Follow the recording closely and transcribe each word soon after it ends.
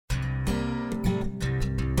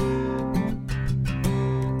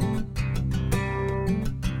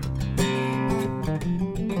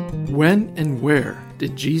When and where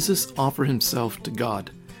did Jesus offer himself to God?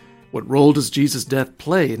 What role does Jesus' death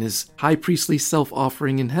play in his high priestly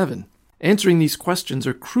self-offering in heaven? Answering these questions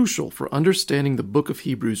are crucial for understanding the book of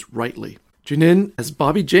Hebrews rightly. Tune in as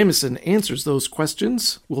Bobby Jamieson answers those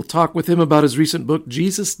questions. We'll talk with him about his recent book,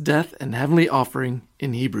 Jesus' Death and Heavenly Offering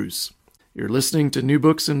in Hebrews. You're listening to New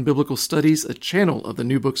Books in Biblical Studies, a channel of the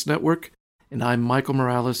New Books Network, and I'm Michael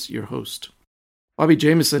Morales, your host. Bobby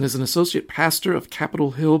Jamieson is an associate pastor of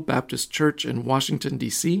Capitol Hill Baptist Church in Washington,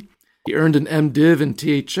 D.C. He earned an MDiv in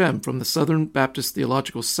THM from the Southern Baptist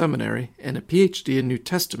Theological Seminary and a PhD in New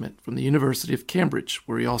Testament from the University of Cambridge,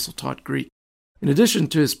 where he also taught Greek. In addition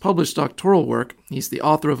to his published doctoral work, he's the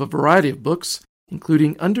author of a variety of books,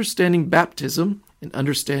 including Understanding Baptism and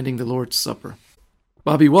Understanding the Lord's Supper.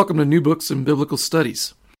 Bobby, welcome to New Books in Biblical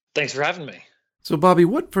Studies. Thanks for having me. So, Bobby,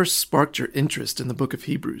 what first sparked your interest in the book of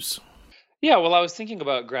Hebrews? Yeah, well, I was thinking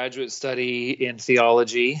about graduate study in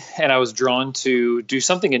theology, and I was drawn to do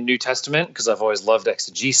something in New Testament because I've always loved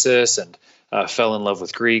exegesis and fell in love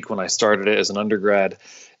with Greek when I started it as an undergrad.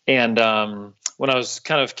 And when I was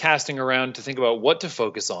kind of casting around to think about what to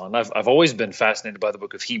focus on, I've always been fascinated by the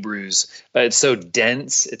book of Hebrews. It's so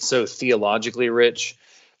dense, it's so theologically rich,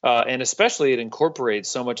 and especially it incorporates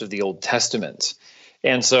so much of the Old Testament.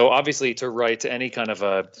 And so obviously to write any kind of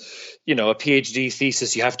a PhD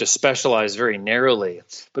thesis, you have to specialize very narrowly.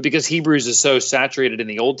 But because Hebrews is so saturated in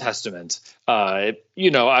the Old Testament, I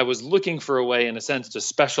was looking for a way, in a sense, to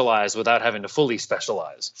specialize without having to fully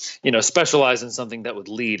specialize. Specialize in something that would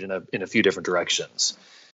lead in a few different directions.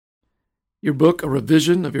 Your book, a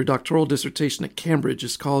revision of your doctoral dissertation at Cambridge,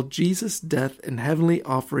 is called Jesus' Death and Heavenly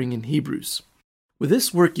Offering in Hebrews. With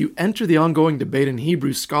this work, you enter the ongoing debate in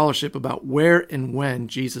Hebrew scholarship about where and when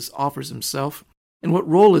Jesus offers himself and what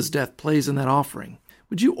role his death plays in that offering.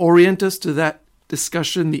 Would you orient us to that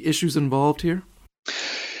discussion, the issues involved here?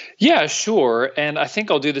 Yeah, sure. And I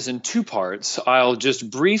think I'll do this in two parts. I'll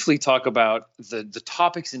just briefly talk about the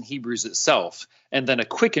topics in Hebrews itself, and then a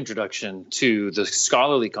quick introduction to the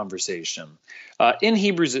scholarly conversation. In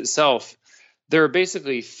Hebrews itself, there are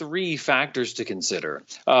basically three factors to consider.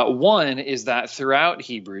 One is that throughout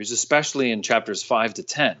Hebrews, especially in chapters 5 to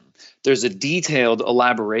 10, there's a detailed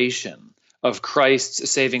elaboration of Christ's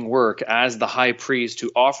saving work as the high priest who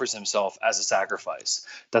offers himself as a sacrifice.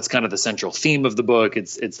 That's kind of the central theme of the book.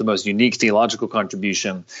 It's the most unique theological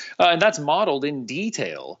contribution. And that's modeled in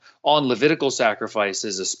detail on Levitical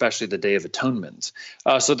sacrifices, especially the Day of Atonement.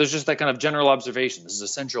 So there's just that kind of general observation. This is a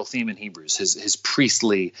central theme in Hebrews, his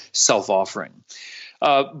priestly self-offering.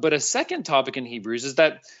 But a second topic in Hebrews is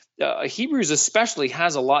that Hebrews especially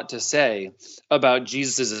has a lot to say about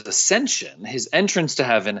Jesus' ascension, his entrance to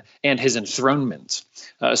heaven, and his enthronement.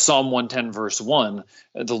 Psalm 110, verse 1,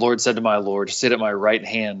 the Lord said to my Lord, sit at my right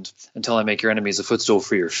hand until I make your enemies a footstool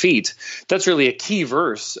for your feet. That's really a key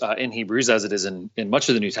verse in Hebrews, as it is in much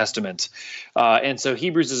of the New Testament. And so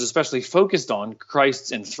Hebrews is especially focused on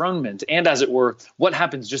Christ's enthronement and, as it were, what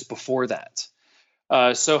happens just before that.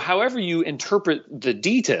 So however you interpret the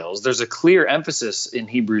details, there's a clear emphasis in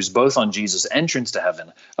Hebrews both on Jesus' entrance to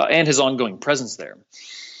heaven and his ongoing presence there.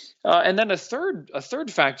 And then a third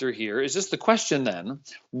factor here is just the question then,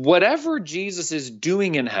 whatever Jesus is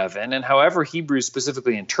doing in heaven and however Hebrews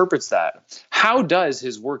specifically interprets that, how does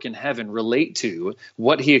his work in heaven relate to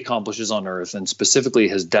what he accomplishes on earth and specifically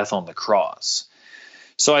his death on the cross?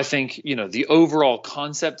 So I think, the overall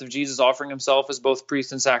concept of Jesus offering himself as both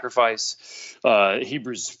priest and sacrifice,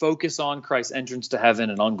 Hebrews focus on Christ's entrance to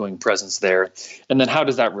heaven and ongoing presence there. And then how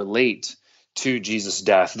does that relate to Jesus'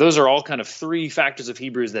 death? Those are all kind of three factors of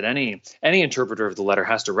Hebrews that any interpreter of the letter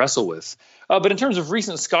has to wrestle with. But in terms of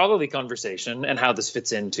recent scholarly conversation and how this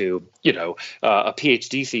fits into, a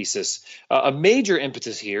PhD thesis, a major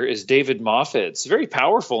impetus here is David Moffat's very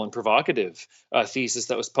powerful and provocative thesis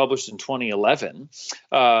that was published in 2011.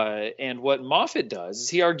 And what Moffat does is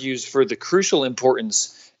he argues for the crucial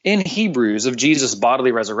importance in Hebrews of Jesus'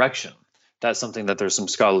 bodily resurrection. That's something that there's some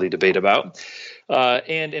scholarly debate about.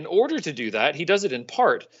 And in order to do that, he does it in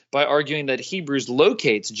part by arguing that Hebrews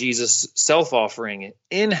locates Jesus' self-offering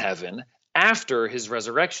in heaven after his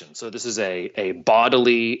resurrection. So this is a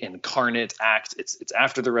bodily, incarnate act. It's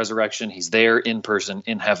after the resurrection. He's there in person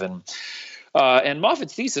in heaven. And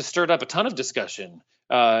Moffat's thesis stirred up a ton of discussion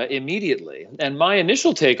immediately. And my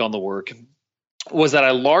initial take on the work was that I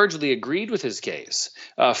largely agreed with his case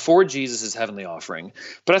for Jesus' heavenly offering,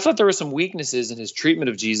 but I thought there were some weaknesses in his treatment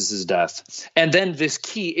of Jesus' death. And then this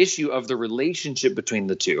key issue of the relationship between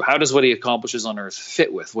the two. How does what he accomplishes on earth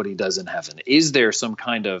fit with what he does in heaven? Is there some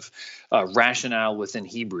kind of rationale within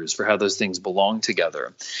Hebrews for how those things belong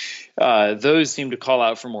together? Those seem to call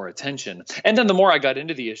out for more attention. And then the more I got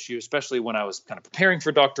into the issue, especially when I was kind of preparing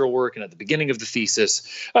for doctoral work and at the beginning of the thesis,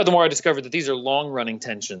 the more I discovered that these are long-running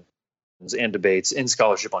tensions and debates in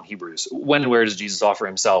scholarship on Hebrews. When and where does Jesus offer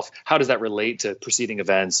himself? How does that relate to preceding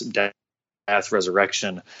events, death,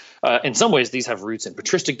 resurrection? In some ways, these have roots in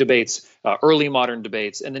patristic debates, early modern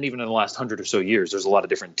debates, and then even in the last 100 or so years, there's a lot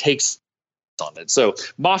of different takes on it. So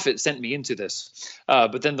Moffat sent me into this,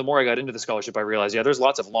 but then the more I got into the scholarship, I realized, there's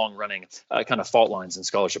lots of long-running kind of fault lines in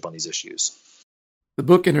scholarship on these issues. The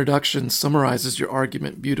book introduction summarizes your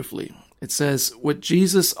argument beautifully. It says, what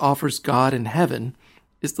Jesus offers God in heaven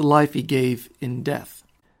is the life he gave in death.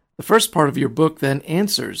 The first part of your book then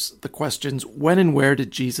answers the questions, when and where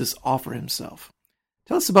did Jesus offer himself?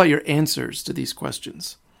 Tell us about your answers to these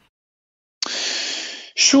questions.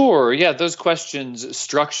 Sure. Yeah, those questions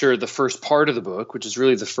structure the first part of the book, which is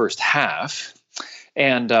really the first half.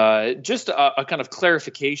 And just a kind of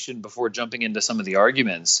clarification before jumping into some of the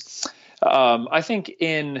arguments. I think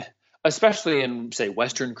especially in, say,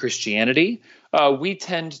 Western Christianity, we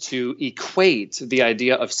tend to equate the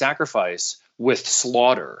idea of sacrifice with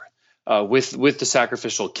slaughter, with the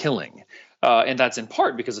sacrificial killing. And that's in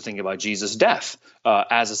part because of thinking about Jesus' death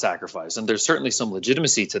as a sacrifice. And there's certainly some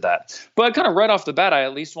legitimacy to that. But kind of right off the bat, I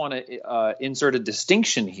at least want to insert a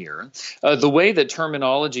distinction here. The way that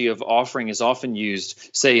terminology of offering is often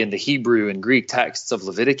used, say, in the Hebrew and Greek texts of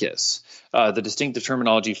Leviticus, the distinctive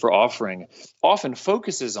terminology for offering often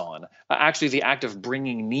focuses on actually the act of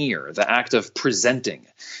bringing near, the act of presenting.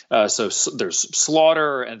 So there's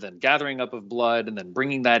slaughter and then gathering up of blood and then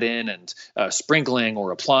bringing that in and sprinkling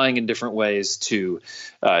or applying in different ways to,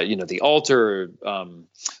 the altar,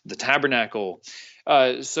 the tabernacle.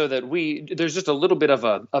 So that there's just a little bit of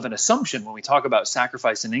an assumption when we talk about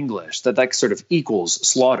sacrifice in English that sort of equals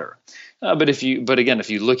slaughter. But if you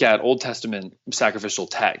look at Old Testament sacrificial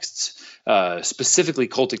texts, specifically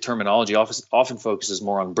cultic terminology often focuses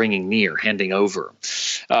more on bringing near, handing over.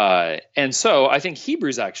 And so I think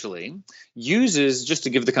Hebrews actually uses, just to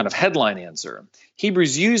give the kind of headline answer,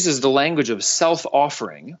 Hebrews uses the language of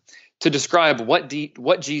self-offering to describe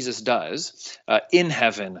what Jesus does in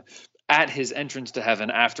heaven at his entrance to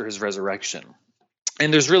heaven after his resurrection.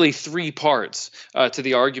 And there's really three parts to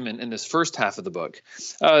the argument in this first half of the book.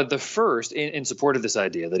 The first, in support of this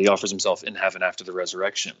idea that he offers himself in heaven after the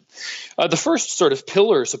resurrection. The first sort of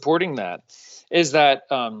pillar supporting that is that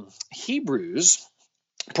Hebrews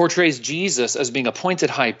portrays Jesus as being appointed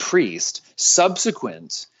high priest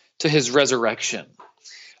subsequent to his resurrection.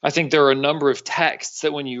 I think there are a number of texts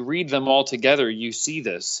that when you read them all together, you see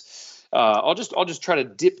this. I'll just try to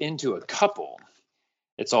dip into a couple.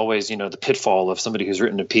 It's always, the pitfall of somebody who's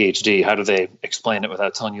written a PhD. How do they explain it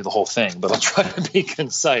without telling you the whole thing? But I'll try to be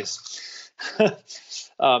concise.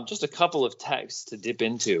 Just a couple of texts to dip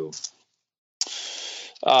into.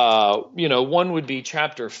 One would be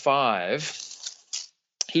chapter 5,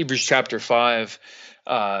 Hebrews chapter 5,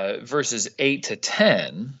 verses 8 to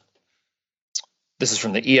 10. This is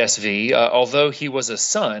from the ESV. Although he was a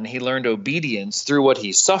son, he learned obedience through what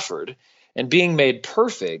he suffered. And being made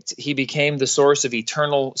perfect, he became the source of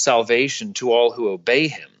eternal salvation to all who obey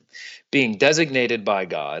him, being designated by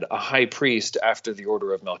God a high priest after the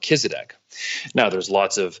order of Melchizedek. Now, there's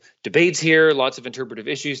lots of debates here, lots of interpretive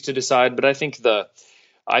issues to decide, but I think the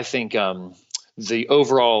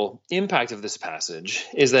overall impact of this passage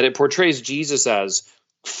is that it portrays Jesus as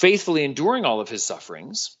faithfully enduring all of his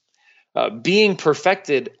sufferings, being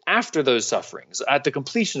perfected after those sufferings, at the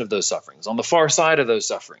completion of those sufferings, on the far side of those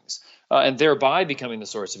sufferings, and thereby becoming the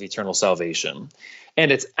source of eternal salvation.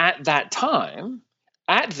 And it's at that time,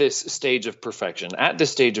 at this stage of perfection, at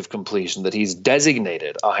this stage of completion, that he's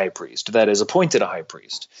designated a high priest, that is, appointed a high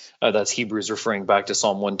priest. That's Hebrews referring back to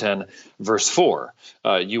Psalm 110, verse 4.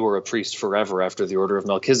 You are a priest forever after the order of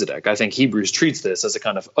Melchizedek. I think Hebrews treats this as a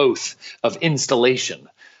kind of oath of installation,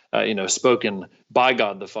 spoken by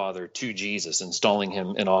God the Father to Jesus, installing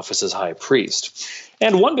him in office as high priest.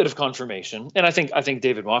 And one bit of confirmation, and I think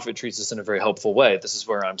David Moffat treats this in a very helpful way. This is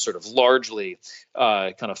where I'm sort of largely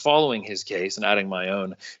kind of following his case and adding my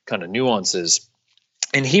own kind of nuances.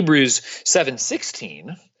 In Hebrews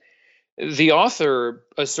 7:16, the author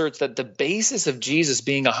asserts that the basis of Jesus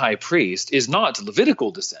being a high priest is not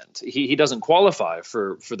Levitical descent. He doesn't qualify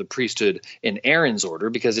for the priesthood in Aaron's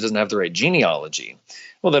order because he doesn't have the right genealogy.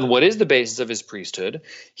 Well, then what is the basis of his priesthood?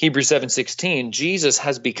 Hebrews 7:16, Jesus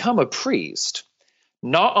has become a priest,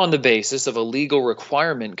 not on the basis of a legal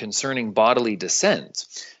requirement concerning bodily descent,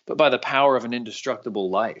 but by the power of an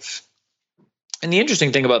indestructible life. And the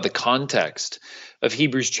interesting thing about the context of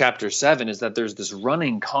Hebrews chapter 7 is that there's this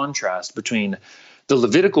running contrast between the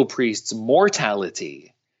Levitical priest's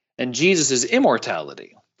mortality and Jesus'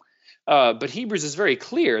 immortality. But Hebrews is very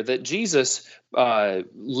clear that Jesus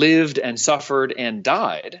lived and suffered and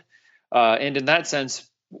died, and in that sense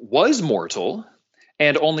was mortal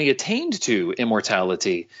and only attained to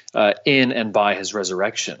immortality in and by his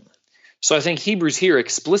resurrection. So I think Hebrews here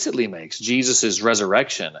explicitly makes Jesus'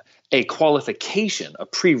 resurrection a qualification, a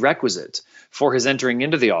prerequisite for his entering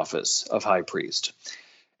into the office of high priest.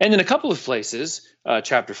 And in a couple of places,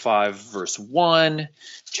 chapter 5, verse 1,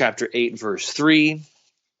 chapter 8, verse 3,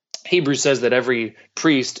 Hebrews says that every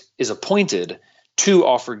priest is appointed to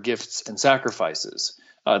offer gifts and sacrifices.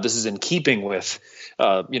 This is in keeping with,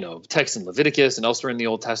 texts in Leviticus and elsewhere in the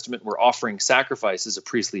Old Testament where offering sacrifice is a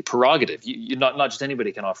priestly prerogative. Not just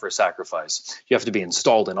anybody can offer a sacrifice. You have to be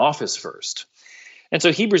installed in office first. And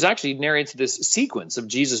so Hebrews actually narrates this sequence of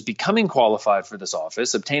Jesus becoming qualified for this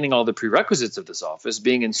office, obtaining all the prerequisites of this office,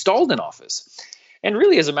 being installed in office, and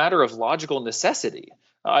really as a matter of logical necessity.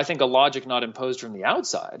 I think a logic not imposed from the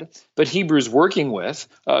outside, but Hebrews working with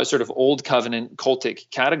sort of old covenant cultic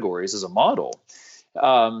categories as a model.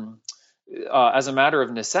 As a matter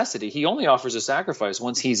of necessity, he only offers a sacrifice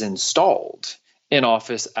once he's installed in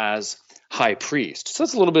office as high priest. So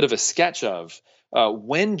that's a little bit of a sketch of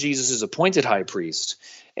when Jesus is appointed high priest,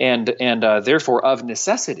 and therefore of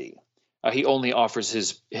necessity, he only offers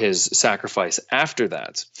his sacrifice after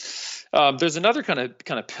that. There's another kind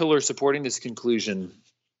of pillar supporting this conclusion.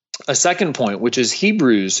 A second point, which is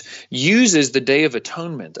Hebrews uses the Day of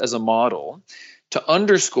Atonement as a model to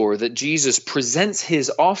underscore that Jesus presents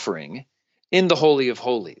his offering in the Holy of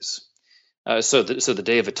Holies. So the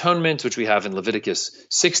Day of Atonement, which we have in Leviticus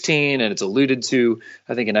 16, and it's alluded to,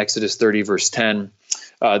 I think, in Exodus 30, verse 10.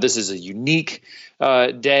 This is a unique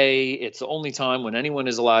day. It's the only time when anyone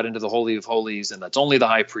is allowed into the Holy of Holies, and that's only the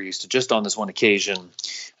high priest, just on this one occasion.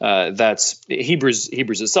 That's Hebrews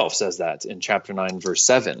itself says that in chapter 9, verse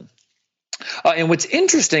 7. And what's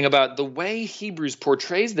interesting about the way Hebrews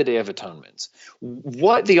portrays the Day of Atonement,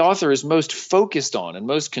 what the author is most focused on and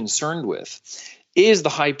most concerned with is the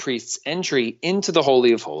high priest's entry into the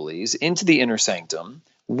Holy of Holies, into the inner sanctum,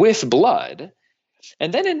 with blood.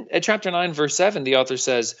 And then in chapter 9, verse 7, the author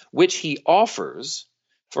says, which he offers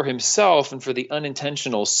for himself and for the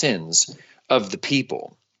unintentional sins of the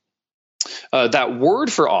people. That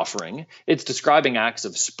word for offering, it's describing acts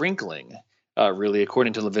of sprinkling, really,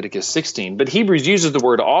 according to Leviticus 16. But Hebrews uses the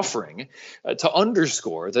word offering to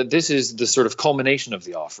underscore that this is the sort of culmination of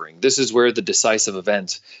the offering. This is where the decisive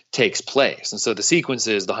event takes place. And so the sequence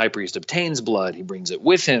is the high priest obtains blood, he brings it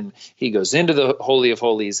with him, he goes into the Holy of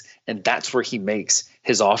Holies, and that's where he makes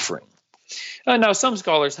his offering. Now, some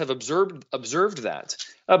scholars have observed that,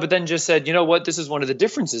 but then just said, you know what, this is one of the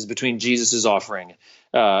differences between Jesus' offering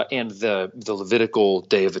and the Levitical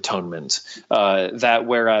Day of Atonement, that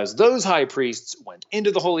whereas those high priests went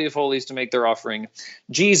into the Holy of Holies to make their offering,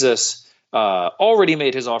 Jesus already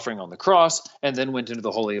made his offering on the cross and then went into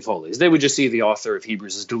the Holy of Holies. They would just see the author of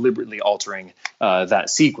Hebrews as deliberately altering that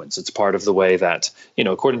sequence. It's part of the way that,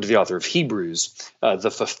 according to the author of Hebrews,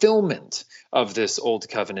 the fulfillment of this old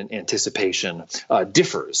covenant anticipation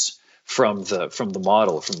differs from the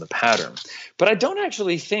model, from the pattern. But I don't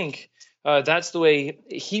actually think that's the way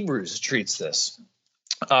Hebrews treats this.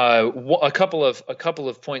 A couple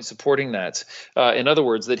of points supporting that. In other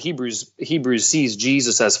words, that Hebrews sees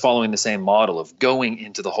Jesus as following the same model of going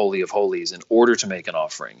into the Holy of Holies in order to make an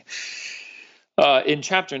offering. In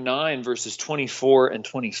chapter 9, verses 24 and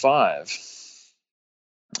 25.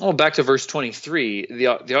 Oh, back to verse 23, the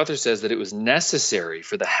author says that it was necessary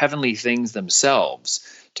for the heavenly things themselves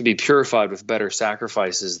to be purified with better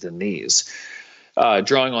sacrifices than these.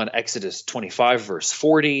 Drawing on Exodus 25, verse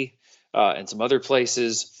 40, and some other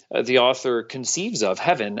places, the author conceives of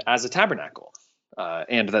heaven as a tabernacle,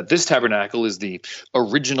 and that this tabernacle is the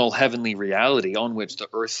original heavenly reality on which the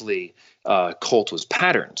earthly cult was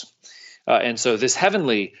patterned. And so this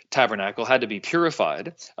heavenly tabernacle had to be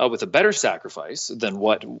purified with a better sacrifice than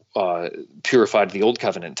what purified the old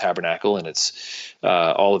covenant tabernacle and its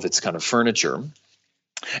all of its kind of furniture.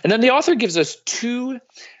 And then the author gives us two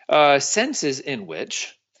senses in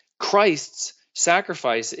which Christ's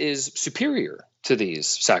sacrifice is superior to these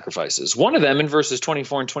sacrifices. One of them in verses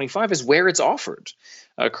 24 and 25 is where it's offered.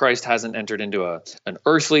 Christ hasn't entered into an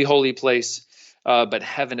earthly holy place, but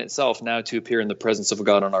heaven itself now to appear in the presence of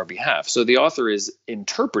God on our behalf. So the author is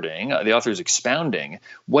expounding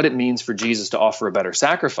what it means for Jesus to offer a better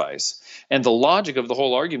sacrifice. And the logic of the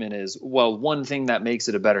whole argument is, well, one thing that makes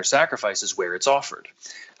it a better sacrifice is where it's offered.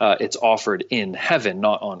 It's offered in heaven,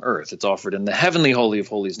 not on earth. It's offered in the heavenly holy of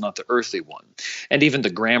holies, not the earthly one. And even the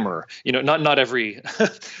grammar, not every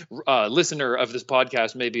listener of this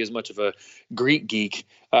podcast may be as much of a Greek geek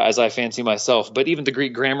as I fancy myself, but even the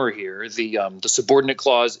Greek grammar here, the subordinate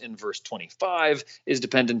clause in verse 25 is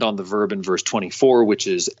dependent on the verb in verse 24, which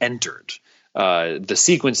is entered. The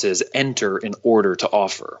sequence is enter in order to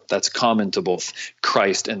offer. That's common to both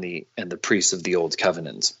Christ and the priests of the Old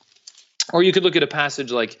Covenant. Or you could look at a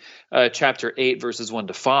passage like chapter 8, verses 1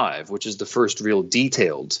 to 5, which is the first real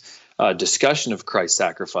detailed discussion of Christ's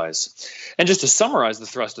sacrifice. And just to summarize the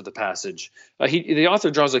thrust of the passage, the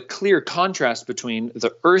author draws a clear contrast between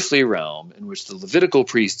the earthly realm in which the Levitical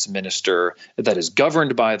priests minister, that is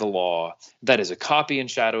governed by the law, that is a copy and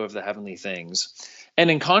shadow of the heavenly things. And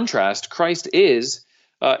in contrast, Christ is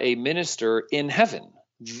a minister in heaven.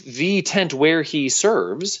 The tent where he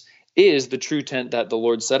serves is the true tent that the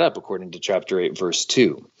Lord set up, according to chapter 8, verse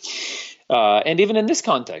 2. And even in this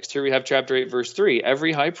context, here we have chapter 8, verse 3,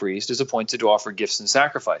 every high priest is appointed to offer gifts and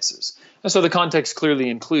sacrifices. And so the context clearly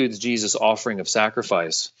includes Jesus' offering of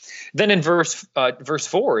sacrifice. Then in verse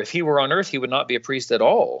 4, if he were on earth, he would not be a priest at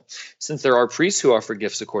all, since there are priests who offer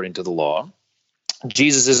gifts according to the law.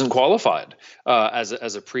 Jesus isn't qualified as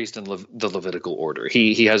a priest in the Levitical order.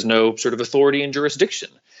 He has no sort of authority and jurisdiction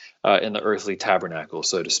in the earthly tabernacle,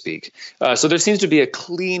 so to speak. So there seems to be a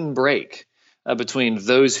clean break between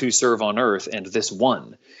those who serve on earth and this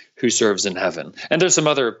one who serves in heaven. And there's some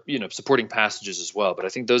other, supporting passages as well, but I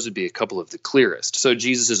think those would be a couple of the clearest. So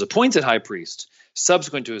Jesus is appointed high priest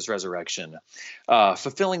subsequent to his resurrection.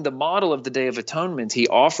 Fulfilling the model of the Day of Atonement, he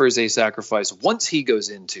offers a sacrifice once he goes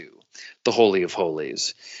into the Holy of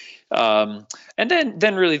Holies. And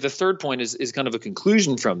then really the third point is kind of a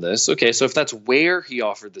conclusion from this. Okay, so if that's where he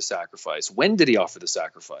offered the sacrifice, when did he offer the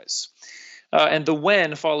sacrifice? And the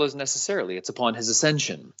when follows necessarily. It's upon his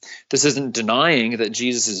ascension. This isn't denying that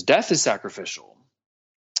Jesus' death is sacrificial,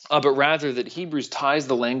 but rather that Hebrews ties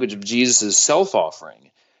the language of Jesus'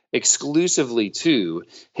 self-offering exclusively to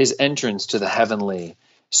his entrance to the heavenly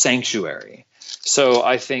sanctuary. So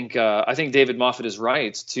I think David Moffat is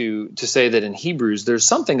right to say that in Hebrews there's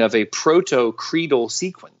something of a proto-creedal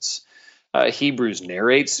sequence. Hebrews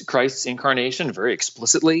narrates Christ's incarnation very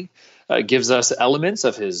explicitly, gives us elements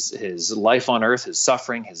of his life on earth, his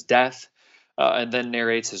suffering, his death, and then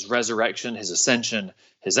narrates his resurrection, his ascension,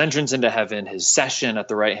 his entrance into heaven, his session at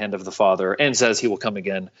the right hand of the Father, and says he will come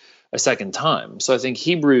again a second time. So I think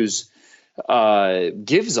Hebrews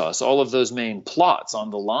gives us all of those main plots on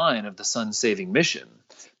the line of the Son's saving mission,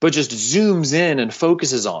 but just zooms in and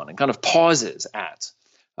focuses on and kind of pauses at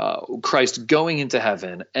Christ going into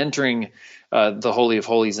heaven, entering the Holy of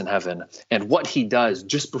Holies in heaven, and what he does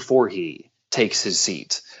just before he takes his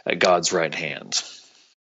seat at God's right hand.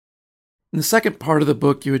 In the second part of the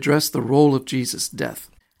book, you address the role of Jesus' death.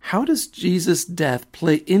 How does Jesus' death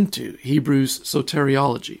play into Hebrews'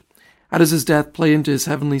 soteriology? How does his death play into his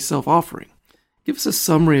heavenly self-offering? Give us a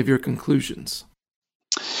summary of your conclusions.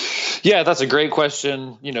 Yeah, that's a great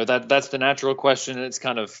question. That's the natural question, and it's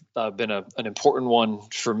kind of been an important one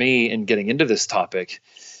for me in getting into this topic.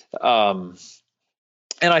 And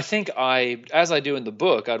I think as I do in the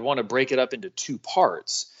book, I'd want to break it up into two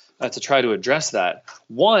parts to try to address that.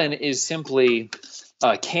 One is simply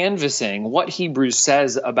canvassing what Hebrews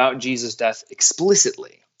says about Jesus' death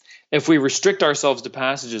explicitly. If we restrict ourselves to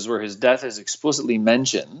passages where his death is explicitly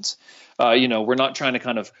mentioned, we're not trying to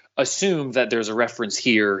kind of assume that there's a reference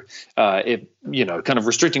here, kind of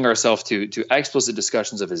restricting ourselves to explicit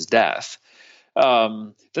discussions of his death.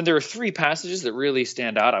 Then there are three passages that really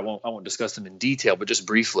stand out. I won't discuss them in detail, but just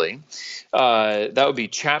briefly. That would be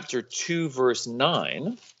chapter 2, verse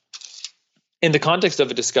 9. In the context of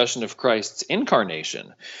a discussion of Christ's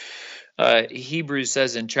incarnation, Hebrews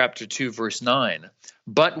says in chapter 2, verse 9,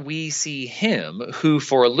 "But we see him who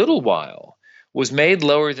for a little while was made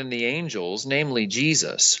lower than the angels, namely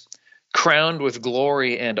Jesus, crowned with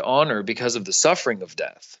glory and honor because of the suffering of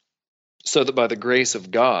death, so that by the grace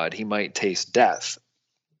of God he might taste death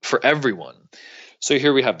for everyone." So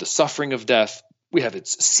here we have the suffering of death. We have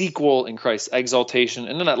its sequel in Christ's exaltation.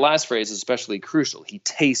 And then that last phrase is especially crucial. He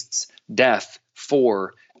tastes death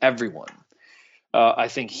for everyone. I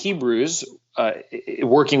think Hebrews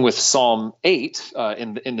working with Psalm 8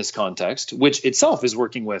 in this context, which itself is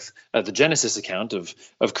working with the Genesis account of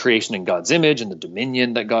creation in God's image and the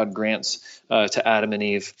dominion that God grants to Adam and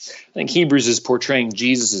Eve. I think Hebrews is portraying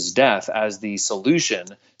Jesus' death as the solution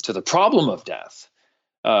to the problem of death.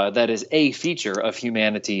 That is a feature of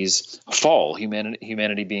humanity's fall,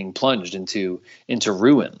 humanity being plunged into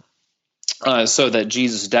ruin. So that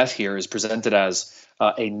Jesus' death here is presented as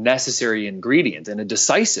a necessary ingredient and a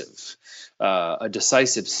decisive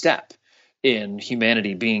step in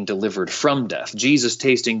humanity being delivered from death. Jesus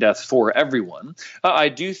tasting death for everyone. I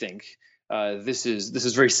do think this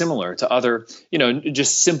is very similar to other,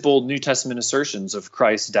 just simple New Testament assertions of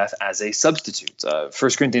Christ's death as a substitute. 1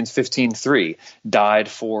 Corinthians 15:3, died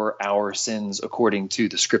for our sins according to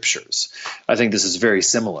the Scriptures. I think this is very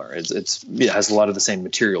similar. It has a lot of the same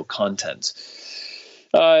material content.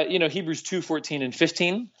 Hebrews 2:14 and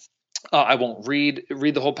 15. I won't read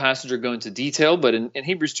the whole passage or go into detail, but in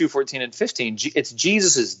Hebrews 2:14 and 15, it's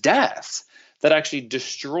Jesus' death that actually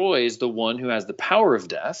destroys the one who has the power of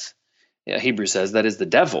death. Hebrews says that is the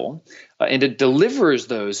devil, and it delivers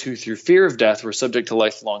those who through fear of death were subject to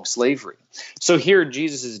lifelong slavery. So here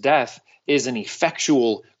Jesus' death is an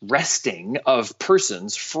effectual wresting of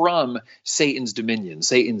persons from Satan's dominion,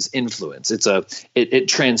 Satan's influence. It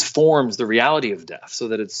transforms the reality of death so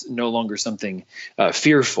that it's no longer something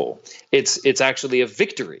fearful. It's actually a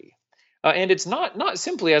victory. And it's not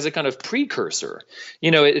simply as a kind of precursor.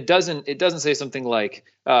 It doesn't say something like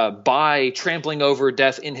by trampling over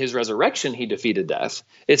death in his resurrection he defeated death.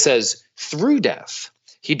 It says through death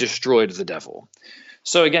he destroyed the devil.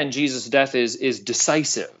 So again, Jesus' death is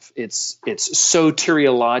decisive. It's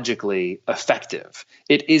soteriologically effective.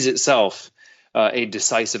 It is itself a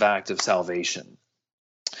decisive act of salvation.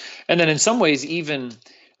 And then in some ways, even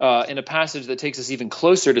in a passage that takes us even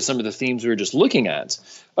closer to some of the themes we were just looking at,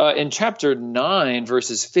 in chapter 9,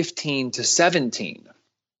 verses 15 to 17,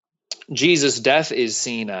 Jesus' death is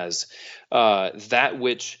seen as that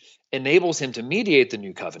which enables him to mediate the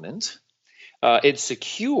new covenant. It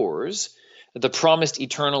secures the promised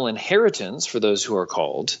eternal inheritance for those who are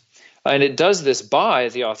called. And it does this by,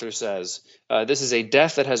 the author says, this is a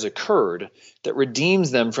death that has occurred that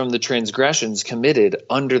redeems them from the transgressions committed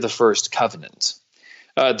under the first covenant.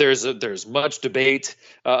 There's much debate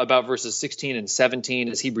about verses 16 and 17.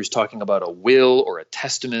 Is Hebrews talking about a will or a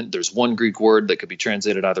testament? There's one Greek word that could be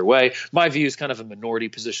translated either way. My view is kind of a minority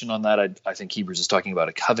position on that. I think Hebrews is talking about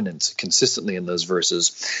a covenant consistently in those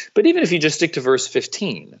verses. But even if you just stick to verse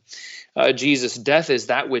 15, Jesus' death is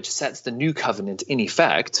that which sets the new covenant in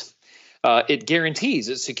effect. It guarantees,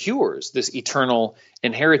 it secures this eternal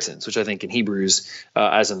inheritance, which I think in Hebrews,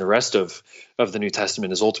 as in the rest of the New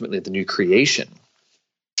Testament, is ultimately the new creation.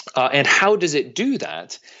 And how does it do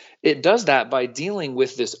that? It does that by dealing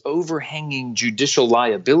with this overhanging judicial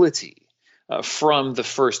liability from the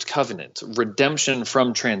first covenant, redemption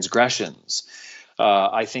from transgressions.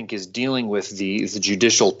 I think is dealing with the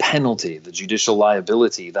judicial penalty, the judicial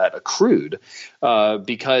liability that accrued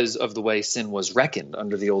because of the way sin was reckoned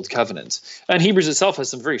under the old covenant. And Hebrews itself has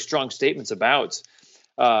some very strong statements about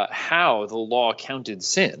how the law counted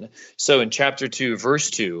sin. So in chapter 2, verse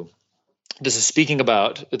 2, this is speaking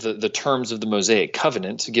about the terms of the Mosaic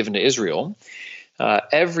covenant given to Israel.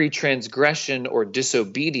 Every transgression or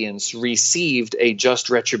disobedience received a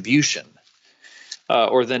just retribution.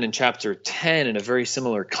 Or then in chapter 10, in a very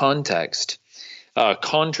similar context,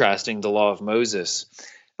 contrasting the law of Moses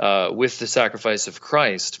with the sacrifice of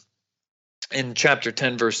Christ. In chapter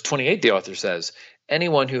 10, verse 28, the author says,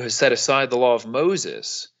 anyone who has set aside the law of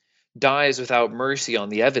Moses dies without mercy on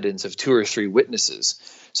the evidence of 2 or 3 witnesses.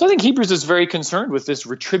 So I think Hebrews is very concerned with this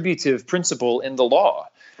retributive principle in the law.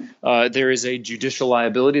 There is a judicial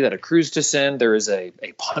liability that accrues to sin. There is a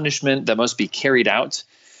punishment that must be carried out.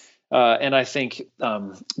 And I think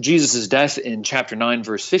Jesus' death in chapter 9,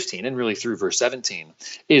 verse 15, and really through verse 17,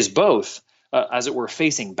 is both, as it were,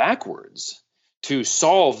 facing backwards to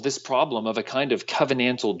solve this problem of a kind of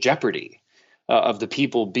covenantal jeopardy of the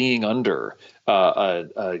people being under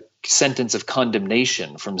a sentence of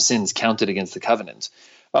condemnation from sins counted against the covenant.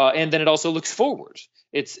 And then it also looks forward.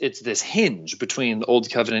 It's this hinge between the old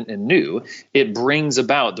covenant and new. It brings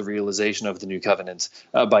about the realization of the new covenant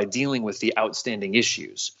by dealing with the outstanding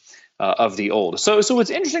issues of the old. So what's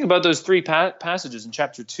interesting about those 3 passages in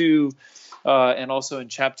chapter 2 and also in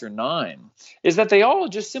chapter 9 is that they all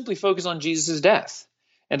just simply focus on Jesus' death,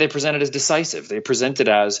 and they present it as decisive. They present it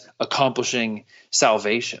as accomplishing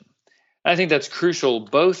salvation. And I think that's crucial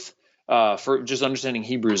both for just understanding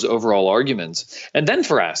Hebrews' overall arguments, and then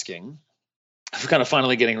for asking, kind of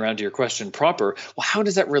finally getting around to your question proper, well, how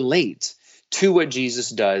does that relate to what Jesus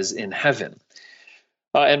does in heaven.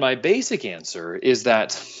 And my basic answer is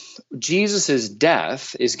that Jesus'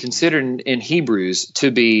 death is considered in Hebrews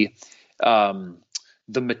to be the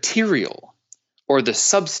material or the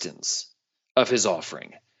substance of his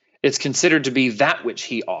offering. It's considered to be that which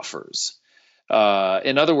he offers.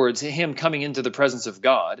 In other words, him coming into the presence of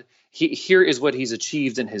God, here is what he's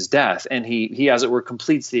achieved in his death, and he as it were,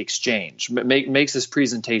 completes the exchange, makes this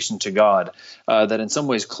presentation to God that in some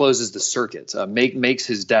ways closes the circuit, makes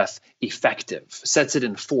his death effective, sets it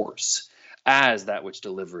in force as that which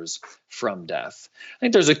delivers from death. I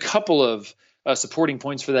think there's a couple of supporting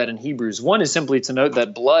points for that in Hebrews. One is simply to note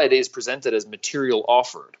that blood is presented as material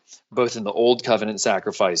offered, both in the Old Covenant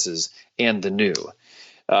sacrifices and the New.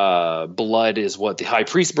 Blood is what the high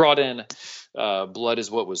priest brought in. Blood is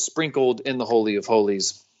what was sprinkled in the Holy of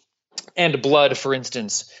Holies. And blood, for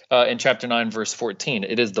instance, in chapter 9, verse 14,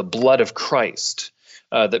 it is the blood of Christ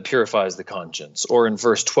that purifies the conscience. Or in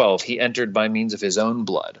verse 12, he entered by means of his own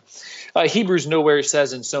blood. Hebrews nowhere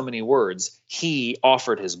says in so many words, he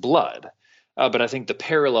offered his blood. But I think the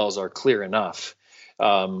parallels are clear enough.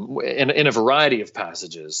 In a variety of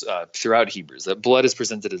passages throughout Hebrews, that blood is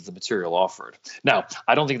presented as the material offered. Now,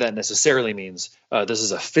 I don't think that necessarily means this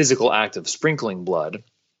is a physical act of sprinkling blood.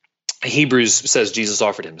 Hebrews says Jesus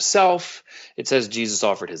offered himself. It says Jesus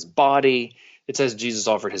offered his body. It says Jesus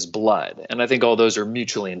offered his blood. And I think all those are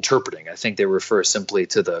mutually interpreting. I think they refer simply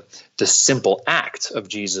to the simple act of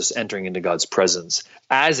Jesus entering into God's presence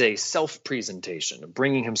as a self-presentation,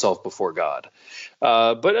 bringing himself before God.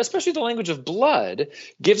 But especially the language of blood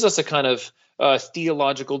gives us a kind of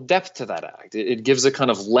theological depth to that act. It gives a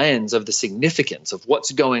kind of lens of the significance of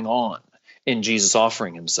what's going on in Jesus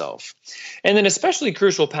offering himself. And then especially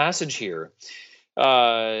crucial passage here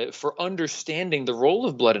for understanding the role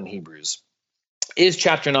of blood in Hebrews is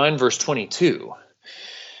chapter 9, verse 22.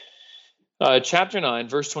 Chapter 9,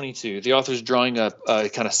 verse 22, the author's drawing up a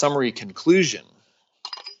kind of summary conclusion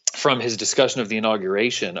from his discussion of the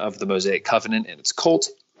inauguration of the Mosaic covenant and its cult.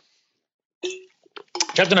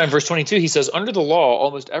 Chapter 9, verse 22, he says, under the law,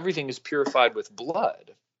 almost everything is purified with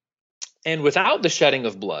blood. And without the shedding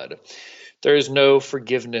of blood, there is no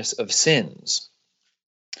forgiveness of sins.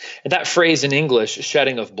 And that phrase in English,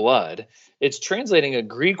 shedding of blood, it's translating a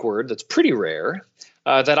Greek word that's pretty rare,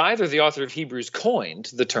 that either the author of Hebrews coined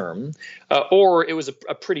the term, or it was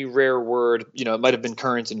a pretty rare word. You know, it might have been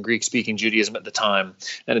current in Greek-speaking Judaism at the time,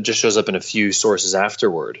 and it just shows up in a few sources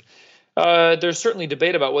afterward. There's certainly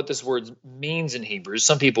debate about what this word means in Hebrews.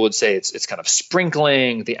 Some people would say it's kind of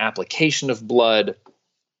sprinkling, the application of blood,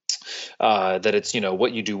 that it's,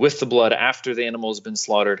 what you do with the blood after the animal has been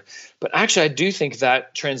slaughtered. But actually, I do think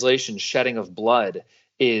that translation, shedding of blood,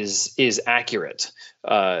 is accurate.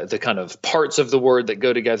 The kind of parts of the word that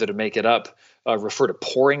go together to make it up refer to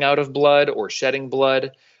pouring out of blood or shedding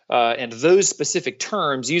blood. And those specific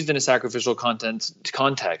terms used in a sacrificial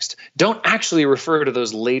context don't actually refer to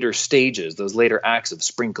those later stages, those later acts of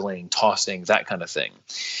sprinkling, tossing, that kind of thing.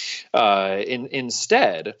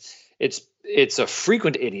 Instead, it's a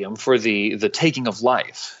frequent idiom for the taking of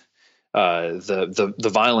life,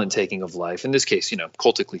 the violent taking of life. In this case,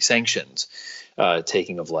 cultically sanctioned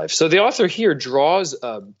taking of life. So the author here draws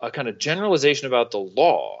a kind of generalization about the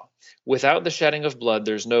law. Without the shedding of blood,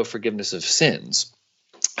 there's no forgiveness of sins.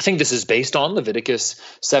 I think this is based on Leviticus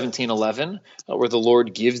 17:11, where the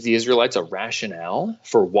Lord gives the Israelites a rationale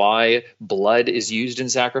for why blood is used in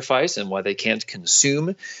sacrifice and why they can't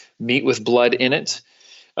consume meat with blood in it.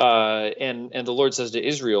 And the Lord says to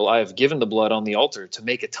Israel, I have given the blood on the altar to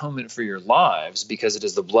make atonement for your lives, because it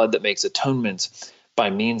is the blood that makes atonement by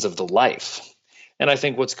means of the life. And I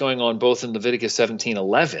think what's going on both in Leviticus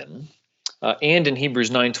 17:11 and in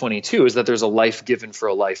Hebrews 9:22 is that there's a life given for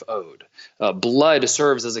a life owed. Blood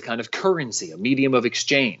serves as a kind of currency, a medium of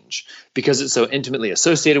exchange, because it's so intimately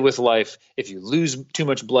associated with life. If you lose too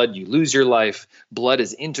much blood, you lose your life. Blood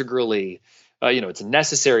is integrally, it's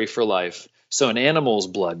necessary for life. So an animal's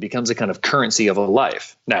blood becomes a kind of currency of a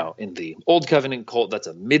life. Now, in the Old Covenant cult, that's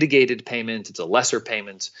a mitigated payment. It's a lesser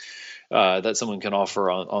payment that someone can offer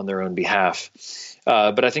on their own behalf.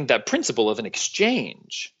 But I think that principle of an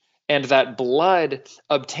exchange, and that blood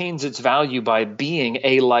obtains its value by being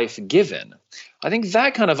a life given, I think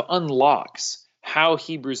that kind of unlocks how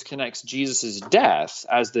Hebrews connects Jesus' death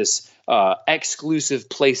as this exclusive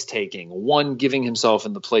place-taking, one giving himself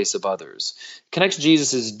in the place of others. Connects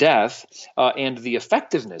Jesus' death and the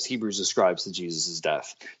effectiveness Hebrews ascribes to Jesus'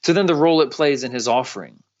 death to then the role it plays in his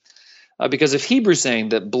offering. Because if Hebrews is saying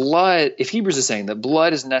that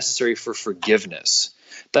blood is necessary for forgiveness,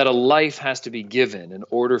 that a life has to be given in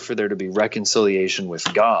order for there to be reconciliation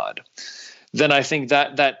with God, then I think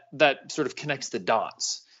that sort of connects the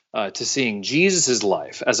dots to seeing Jesus'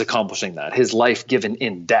 life as accomplishing that, his life given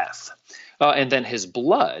in death. And then his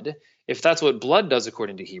blood, if that's what blood does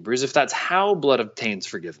according to Hebrews, if that's how blood obtains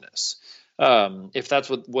forgiveness, if that's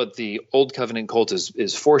what the Old Covenant cult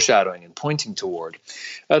is foreshadowing and pointing toward,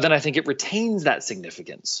 then I think it retains that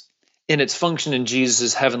significance in its function in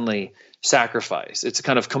Jesus' heavenly sacrifice. It's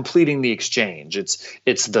kind of completing the exchange.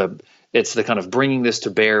 It's the kind of bringing this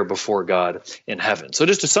to bear before God in heaven. So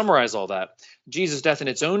just to summarize all that, Jesus' death in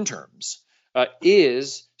its own terms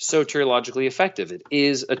is soteriologically effective. It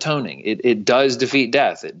is atoning. It does defeat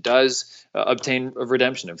death. It does obtain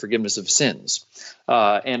redemption and forgiveness of sins.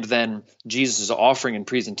 And then Jesus' offering and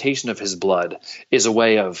presentation of his blood is a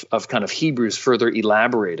way of kind of Hebrews further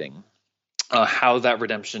elaborating how that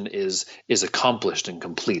redemption is accomplished and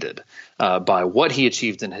completed by what he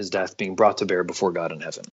achieved in his death being brought to bear before God in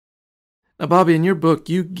heaven. Now, Bobby, in your book,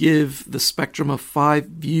 you give the spectrum of 5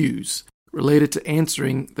 views related to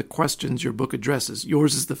answering the questions your book addresses.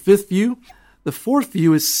 Yours is the 5th view. The 4th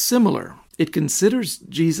view is similar. It considers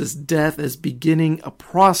Jesus' death as beginning a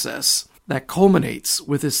process that culminates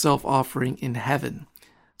with his self-offering in heaven.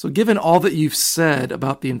 So given all that you've said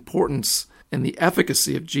about the importance and the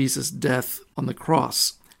efficacy of Jesus' death on the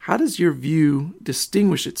cross, how does your view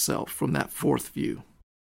distinguish itself from that 4th view?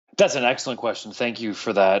 That's an excellent question. Thank you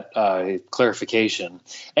for that clarification.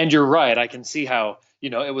 And you're right. I can see how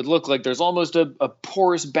it would look like there's almost a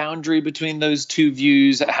porous boundary between those two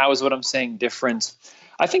views. How is what I'm saying different?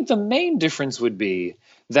 I think the main difference would be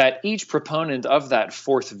that each proponent of that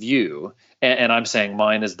 4th view, and I'm saying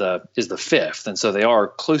mine is the 5th, and so they are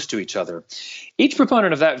close to each other. Each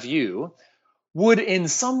proponent of that view would in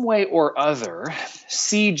some way or other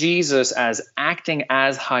see Jesus as acting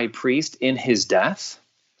as high priest in his death,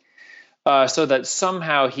 so that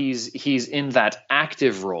somehow he's in that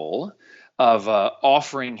active role of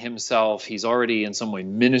offering himself. He's already in some way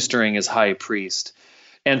ministering as high priest.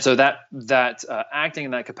 And so that acting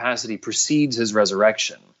in that capacity precedes his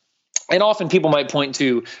resurrection. And often people might point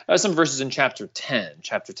to some verses in chapter 10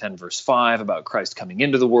 verse 5 about Christ coming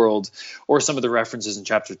into the world, or some of the references in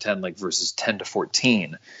chapter 10 like verses 10 to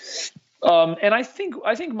 14. And I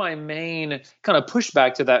think my main kind of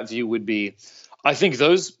pushback to that view would be, I think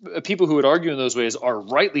those people who would argue in those ways are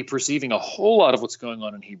rightly perceiving a whole lot of what's going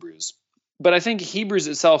on in Hebrews. But I think Hebrews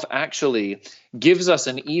itself actually gives us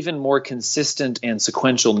an even more consistent and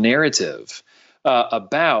sequential narrative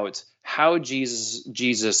about how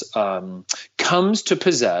Jesus comes to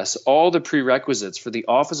possess all the prerequisites for the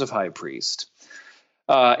office of high priest,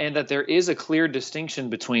 and that there is a clear distinction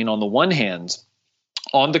between, on the one hand,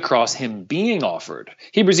 on the cross, him being offered.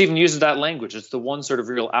 Hebrews even uses that language. It's the one sort of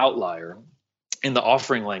real outlier in the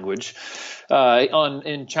offering language.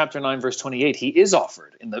 In chapter 9, verse 28, he is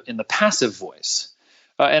offered in the passive voice.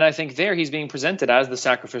 And I think there he's being presented as the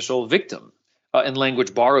sacrificial victim, in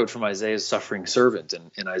language borrowed from Isaiah's suffering servant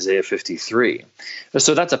in Isaiah 53.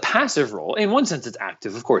 So that's a passive role. In one sense, it's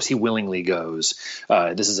active. Of course, he willingly goes.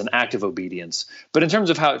 This is an act of obedience. But in terms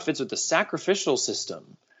of how it fits with the sacrificial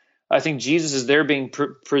system, I think Jesus is there being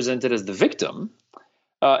presented as the victim.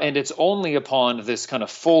 And it's only upon this kind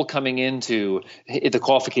of full coming into the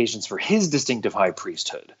qualifications for his distinctive high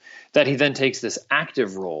priesthood that he then takes this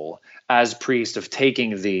active role as priest of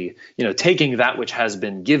taking that which has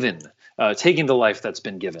been given, taking the life that's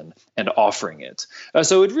been given and offering it.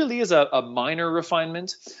 So it really is a minor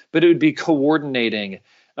refinement, but it would be coordinating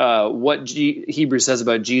what Hebrews says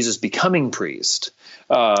about Jesus becoming priest,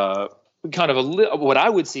 kind of what I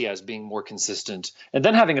would see as being more consistent, and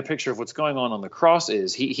then having a picture of what's going on the cross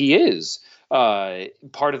is he is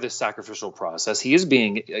part of this sacrificial process. He is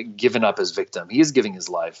being given up as victim. He is giving his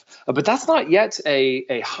life, but that's not yet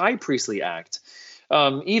a high priestly act.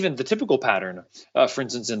 Even the typical pattern, for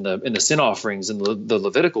instance, in the sin offerings in the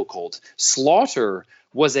Levitical cult, slaughter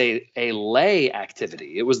was a lay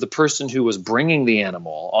activity. It was the person who was bringing the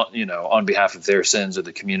animal, on behalf of their sins or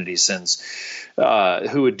the community's sins,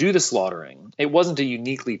 who would do the slaughtering. It wasn't a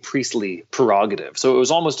uniquely priestly prerogative. So it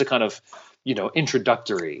was almost a kind of,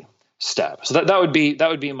 introductory step. So that would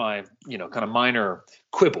be my, kind of minor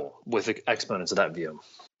quibble with exponents of that view.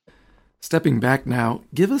 Stepping back now,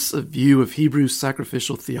 give us a view of Hebrews'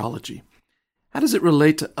 sacrificial theology. How does it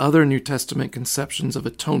relate to other New Testament conceptions of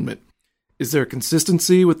atonement? Is there a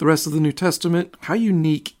consistency with the rest of the New Testament? How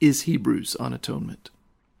unique is Hebrews on atonement?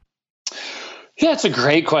 Yeah, it's a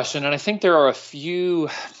great question. And I think there are a few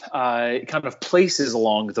kind of places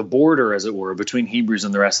along the border, as it were, between Hebrews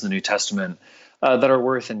and the rest of the New Testament that are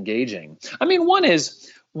worth engaging. I mean, one is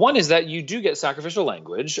that you do get sacrificial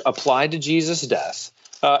language applied to Jesus' death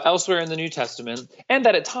elsewhere in the New Testament, and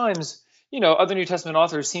that at times other New Testament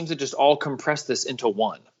authors seem to just all compress this into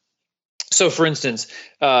one. So, for instance,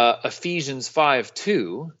 Ephesians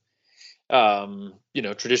 5:2,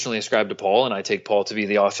 traditionally ascribed to Paul, and I take Paul to be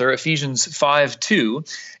the author. Ephesians 5:2,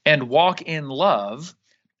 and walk in love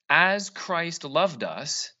as Christ loved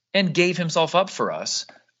us and gave himself up for us,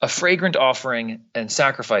 a fragrant offering and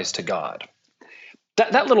sacrifice to God.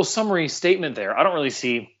 That little summary statement there, I don't really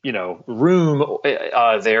see, room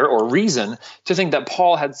there or reason to think that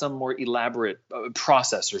Paul had some more elaborate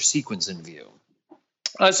process or sequence in view.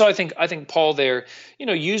 So I think Paul there,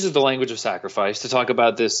 uses the language of sacrifice to talk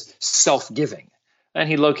about this self-giving, and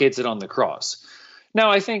he locates it on the cross. Now,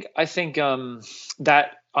 I think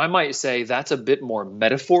that I might say that's a bit more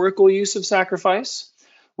metaphorical use of sacrifice,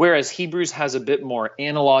 whereas Hebrews has a bit more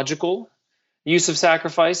analogical use of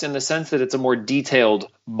sacrifice in the sense that it's a more detailed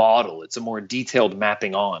model. It's a more detailed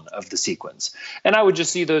mapping on of the sequence. And I would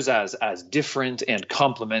just see those as different and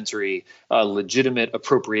complementary, legitimate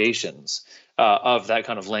appropriations of that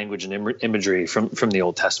kind of language and imagery from the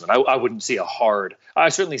Old Testament. I wouldn't see I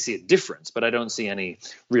certainly see a difference, but I don't see any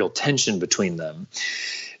real tension between them.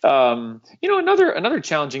 Another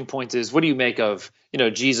challenging point is, what do you make of,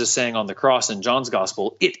 Jesus saying on the cross in John's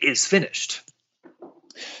gospel, "It is finished"?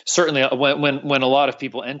 Certainly, when a lot of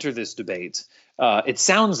people enter this debate, it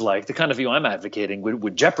sounds like the kind of view I'm advocating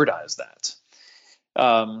would jeopardize that.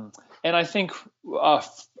 And I think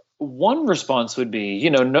one response would be,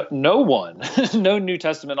 no one, no New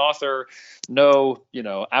Testament author, no,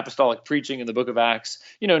 apostolic preaching in the book of Acts,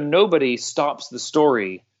 nobody stops the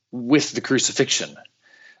story with the crucifixion.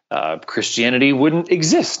 Christianity wouldn't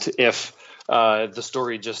exist if the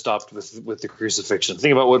story just stopped with the crucifixion.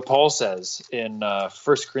 Think about what Paul says in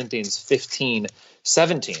 1 Corinthians 15:17.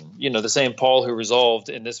 The same Paul who resolved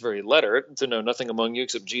in this very letter to know nothing among you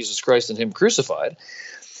except Jesus Christ and him crucified.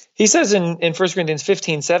 He says in 1 Corinthians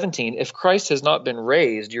 15:17, if Christ has not been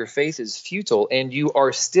raised, your faith is futile and you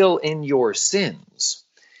are still in your sins.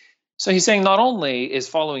 So he's saying not only is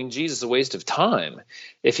following Jesus a waste of time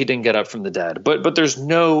if he didn't get up from the dead, but there's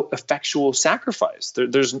no effectual sacrifice.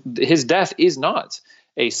 His death is not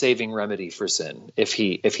a saving remedy for sin if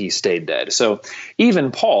he stayed dead. So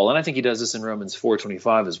even Paul, and I think he does this in Romans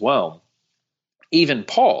 4:25 as well, even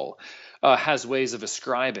Paul has ways of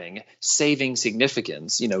ascribing saving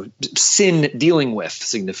significance, sin dealing with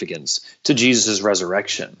significance to Jesus'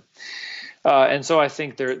 resurrection. And so I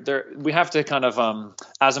think we have to kind of,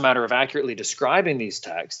 as a matter of accurately describing these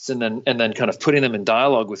texts and then kind of putting them in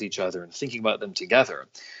dialogue with each other and thinking about them together,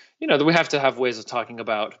 that we have to have ways of talking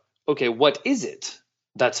about, okay, what is it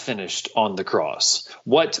that's finished on the cross?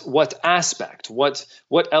 What aspect, what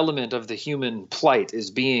element of the human plight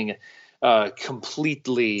is being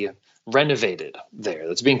completely renovated there,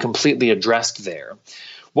 that's being completely addressed there,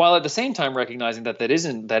 while at the same time recognizing that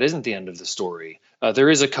isn't the end of the story. There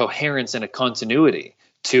is a coherence and a continuity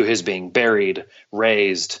to his being buried,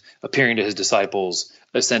 raised, appearing to his disciples,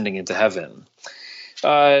 ascending into heaven.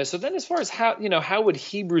 So then, as far as how would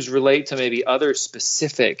Hebrews relate to maybe other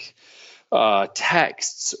specific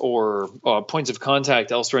texts or points of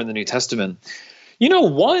contact elsewhere in the New Testament?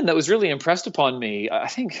 One that was really impressed upon me, I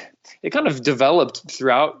think it kind of developed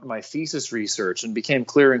throughout my thesis research and became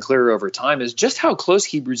clearer and clearer over time, is just how close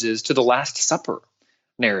Hebrews is to the Last Supper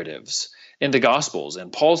narratives in the Gospels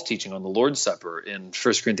and Paul's teaching on the Lord's Supper in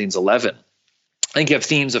 1 Corinthians 11. I think you have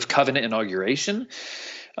themes of covenant inauguration.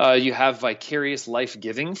 You have vicarious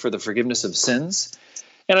life-giving for the forgiveness of sins.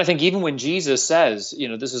 And I think even when Jesus says,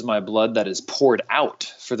 this is my blood that is poured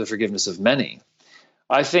out for the forgiveness of many,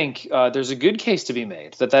 I think there's a good case to be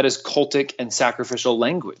made that is cultic and sacrificial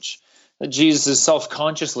language, that Jesus is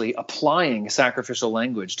self-consciously applying sacrificial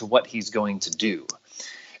language to what he's going to do.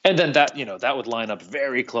 And then that would line up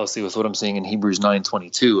very closely with what I'm seeing in Hebrews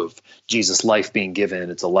 9:22 of Jesus' life being given.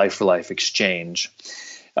 It's a life-for-life exchange.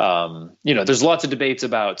 There's lots of debates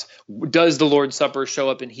about, does the Lord's Supper show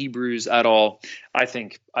up in Hebrews at all? I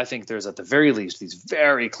think there's at the very least these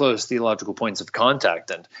very close theological points of contact,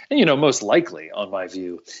 and most likely, on my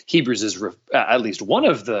view, Hebrews is at least one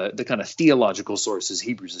of the kind of theological sources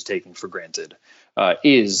Hebrews is taking for granted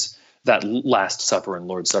is that Last Supper and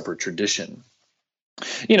Lord's Supper tradition.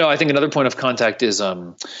 I think another point of contact is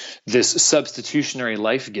this substitutionary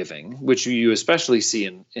life-giving, which you especially see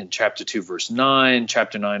in chapter 2, verse 9,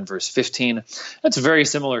 chapter 9, verse 15. That's very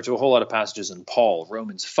similar to a whole lot of passages in Paul.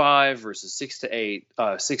 Romans 5, verses 6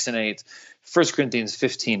 and 8, 1 Corinthians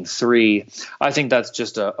 15:3. I think that's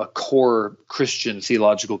just a core Christian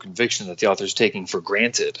theological conviction that the author is taking for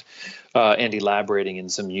granted and elaborating in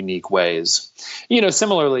some unique ways.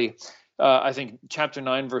 Similarly, I think chapter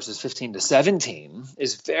 9, verses 15 to 17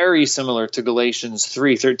 is very similar to Galatians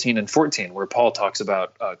 3, 13 and 14, where Paul talks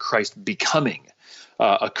about Christ becoming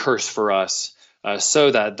a curse for us,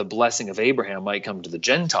 so that the blessing of Abraham might come to the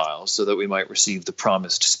Gentiles, so that we might receive the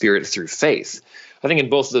promised Spirit through faith. I think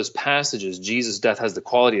in both of those passages, Jesus' death has the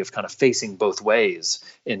quality of kind of facing both ways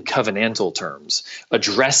in covenantal terms,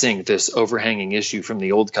 addressing this overhanging issue from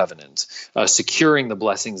the old covenant, securing the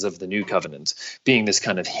blessings of the new covenant, being this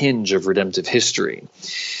kind of hinge of redemptive history.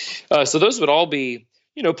 So those would all be,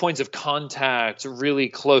 points of contact, really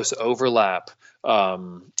close overlap.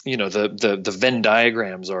 The Venn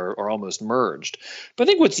diagrams are almost merged. But I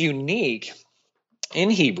think what's unique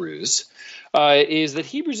in Hebrews is that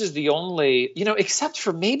Hebrews is the only, except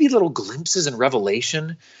for maybe little glimpses in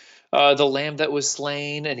Revelation, the lamb that was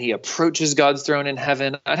slain, and he approaches God's throne in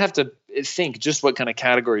heaven. I'd have to think just what kind of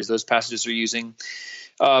categories those passages are using.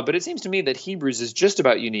 But it seems to me that Hebrews is just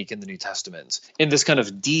about unique in the New Testament, in this kind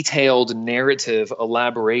of detailed narrative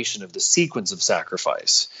elaboration of the sequence of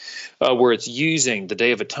sacrifice, where it's using the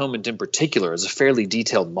Day of Atonement in particular as a fairly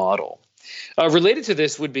detailed model. Related to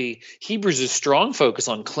this would be Hebrews' strong focus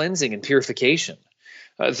on cleansing and purification.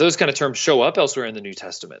 Those kind of terms show up elsewhere in the New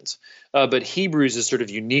Testament, but Hebrews is sort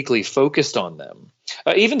of uniquely focused on them.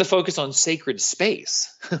 Even the focus on sacred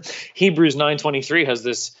space. Hebrews 9:23 has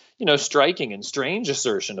this, striking and strange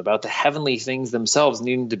assertion about the heavenly things themselves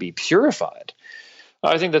needing to be purified.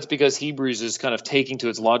 I think that's because Hebrews is kind of taking to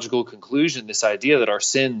its logical conclusion this idea that our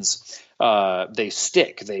sins, they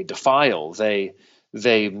stick, they defile,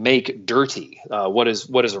 they make dirty what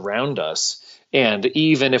is around us. And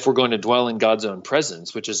even if we're going to dwell in God's own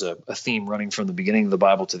presence, which is a theme running from the beginning of the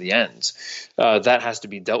Bible to the end, that has to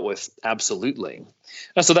be dealt with absolutely.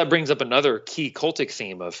 So that brings up another key cultic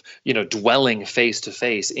theme of, dwelling face to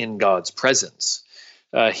face in God's presence.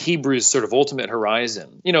 Hebrews' sort of ultimate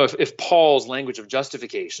horizon. If Paul's language of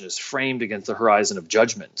justification is framed against the horizon of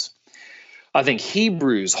judgment, I think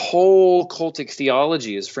Hebrews' whole cultic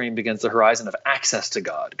theology is framed against the horizon of access to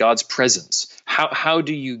God, God's presence. How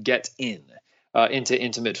do you get into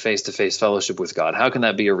intimate face-to-face fellowship with God? How can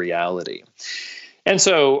that be a reality? And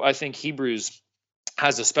so I think Hebrews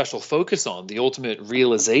has a special focus on the ultimate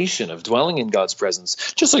realization of dwelling in God's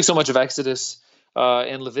presence, just like so much of Exodus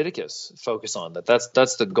and Leviticus focus on that.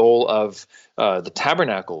 That's the goal of the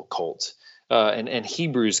tabernacle cult. And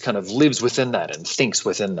Hebrews kind of lives within that and thinks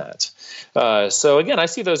within that. So again, I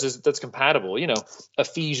see those as that's compatible.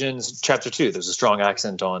 Ephesians chapter 2, there's a strong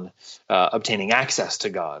accent on obtaining access to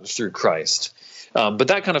God through Christ. But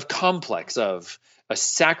that kind of complex of a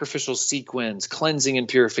sacrificial sequence, cleansing and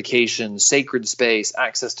purification, sacred space,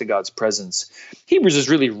 access to God's presence, Hebrews is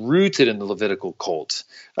really rooted in the Levitical cult,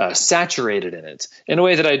 saturated in it, in a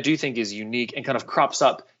way that I do think is unique and kind of crops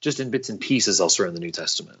up just in bits and pieces elsewhere in the New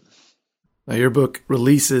Testament. Now, your book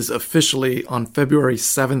releases officially on February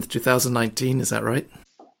 7th, 2019. Is that right?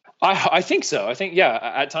 I think so. I think, yeah,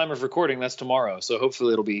 at time of recording, that's tomorrow. So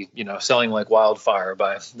hopefully it'll be, selling like wildfire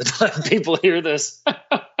by the time people hear this.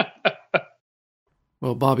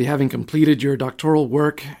 Well, Bobby, having completed your doctoral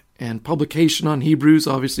work and publication on Hebrews,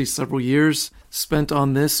 obviously several years spent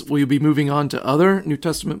on this, will you be moving on to other New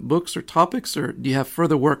Testament books or topics, or do you have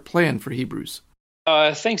further work planned for Hebrews?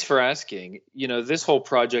 Thanks for asking. This whole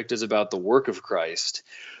project is about the work of Christ,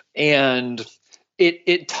 and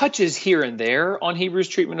it touches here and there on Hebrews'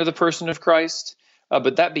 treatment of the person of Christ,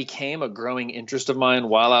 but that became a growing interest of mine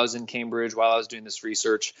while I was in Cambridge, while I was doing this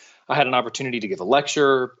research. I had an opportunity to give a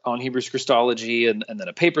lecture on Hebrews Christology and then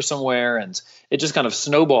a paper somewhere, and it just kind of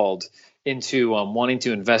snowballed into wanting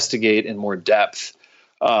to investigate in more depth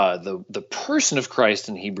the person of Christ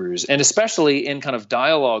in Hebrews, and especially in kind of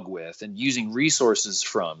dialogue with and using resources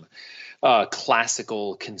from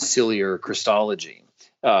classical conciliar Christology.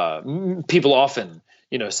 People often,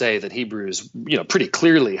 say that Hebrews, pretty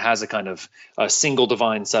clearly has a kind of a single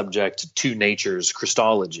divine subject, two natures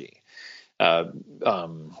Christology.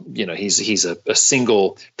 He's a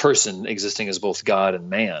single person existing as both God and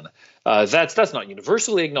man. That's not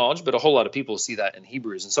universally acknowledged, but a whole lot of people see that in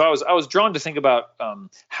Hebrews. And so I was drawn to think about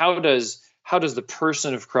how does the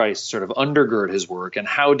person of Christ sort of undergird his work, and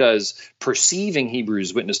how does perceiving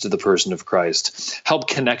Hebrews' witness to the person of Christ help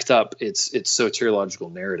connect up its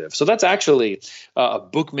soteriological narrative. So that's actually a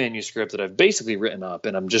book manuscript that I've basically written up,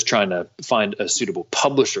 and I'm just trying to find a suitable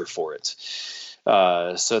publisher for it.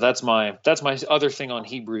 So that's my other thing on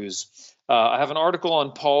Hebrews. I have an article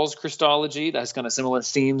on Paul's Christology that has kind of similar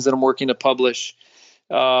themes that I'm working to publish.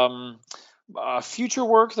 Future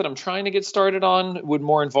work that I'm trying to get started on would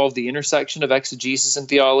more involve the intersection of exegesis and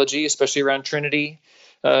theology, especially around Trinity.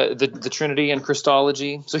 the Trinity and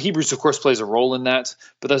Christology. So Hebrews, of course, plays a role in that,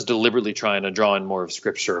 but that's deliberately trying to draw in more of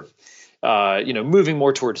Scripture. Moving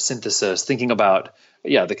more towards synthesis, thinking about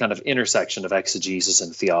the kind of intersection of exegesis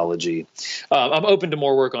and theology. I'm open to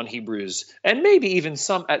more work on Hebrews, and maybe even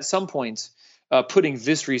at some point putting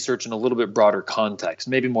this research in a little bit broader context,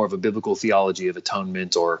 maybe more of a biblical theology of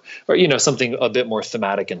atonement, or something a bit more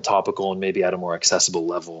thematic and topical, and maybe at a more accessible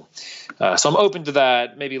level. So I'm open to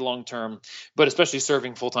that, maybe long term, but especially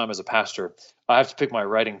serving full time as a pastor, I have to pick my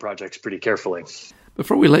writing projects pretty carefully.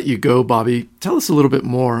 Before we let you go, Bobby, tell us a little bit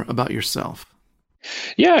more about yourself.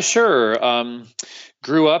 Yeah, sure.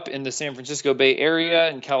 Grew up in the San Francisco Bay Area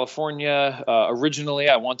in California. Originally,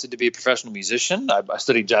 I wanted to be a professional musician. I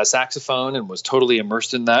studied jazz saxophone and was totally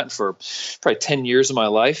immersed in that for probably 10 years of my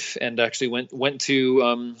life, and actually went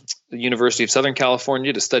to the University of Southern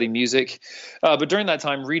California to study music. But during that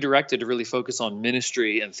time, redirected to really focus on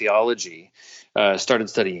ministry and theology. Started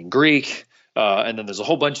studying Greek. And then there's a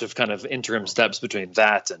whole bunch of kind of interim steps between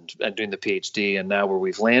that and doing the PhD, and now where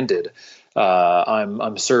we've landed.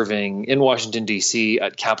 I'm serving in Washington, D.C.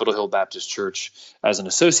 at Capitol Hill Baptist Church as an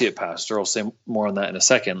associate pastor. I'll say more on that in a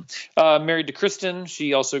second. Married to Kristen.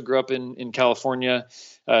 She also grew up in California,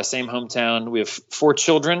 same hometown. We have 4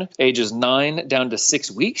 children, ages 9 down to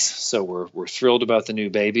 6 weeks. So we're thrilled about the new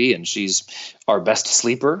baby, and she's our best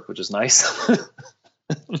sleeper, which is nice.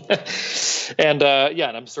 And I've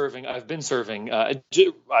been serving. I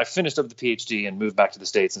finished up the PhD and moved back to the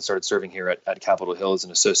States and started serving here at Capitol Hill as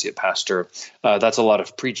an associate pastor. That's a lot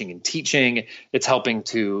of preaching and teaching. It's helping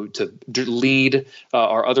to lead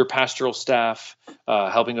our other pastoral staff,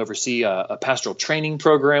 helping oversee a pastoral training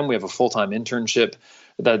program. We have a full-time internship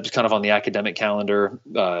that's kind of on the academic calendar,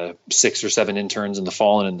 6 or 7 interns in the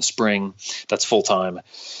fall and in the spring. That's full-time.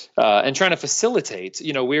 And trying to facilitate,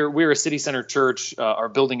 we're a city center church. Our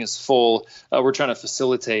building is full. We're trying to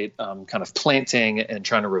facilitate kind of planting and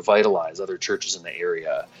trying to revitalize other churches in the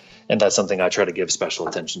area. And that's something I try to give special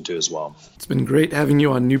attention to as well. It's been great having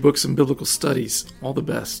you on New Books in Biblical Studies. All the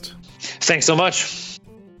best. Thanks so much.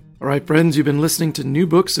 All right, friends, you've been listening to New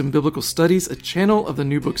Books in Biblical Studies, a channel of the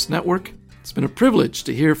New Books Network. It's been a privilege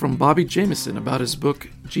to hear from Bobby Jamieson about his book,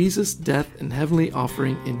 Jesus, Death, and Heavenly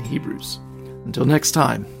Offering in Hebrews. Until next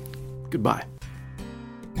time, goodbye.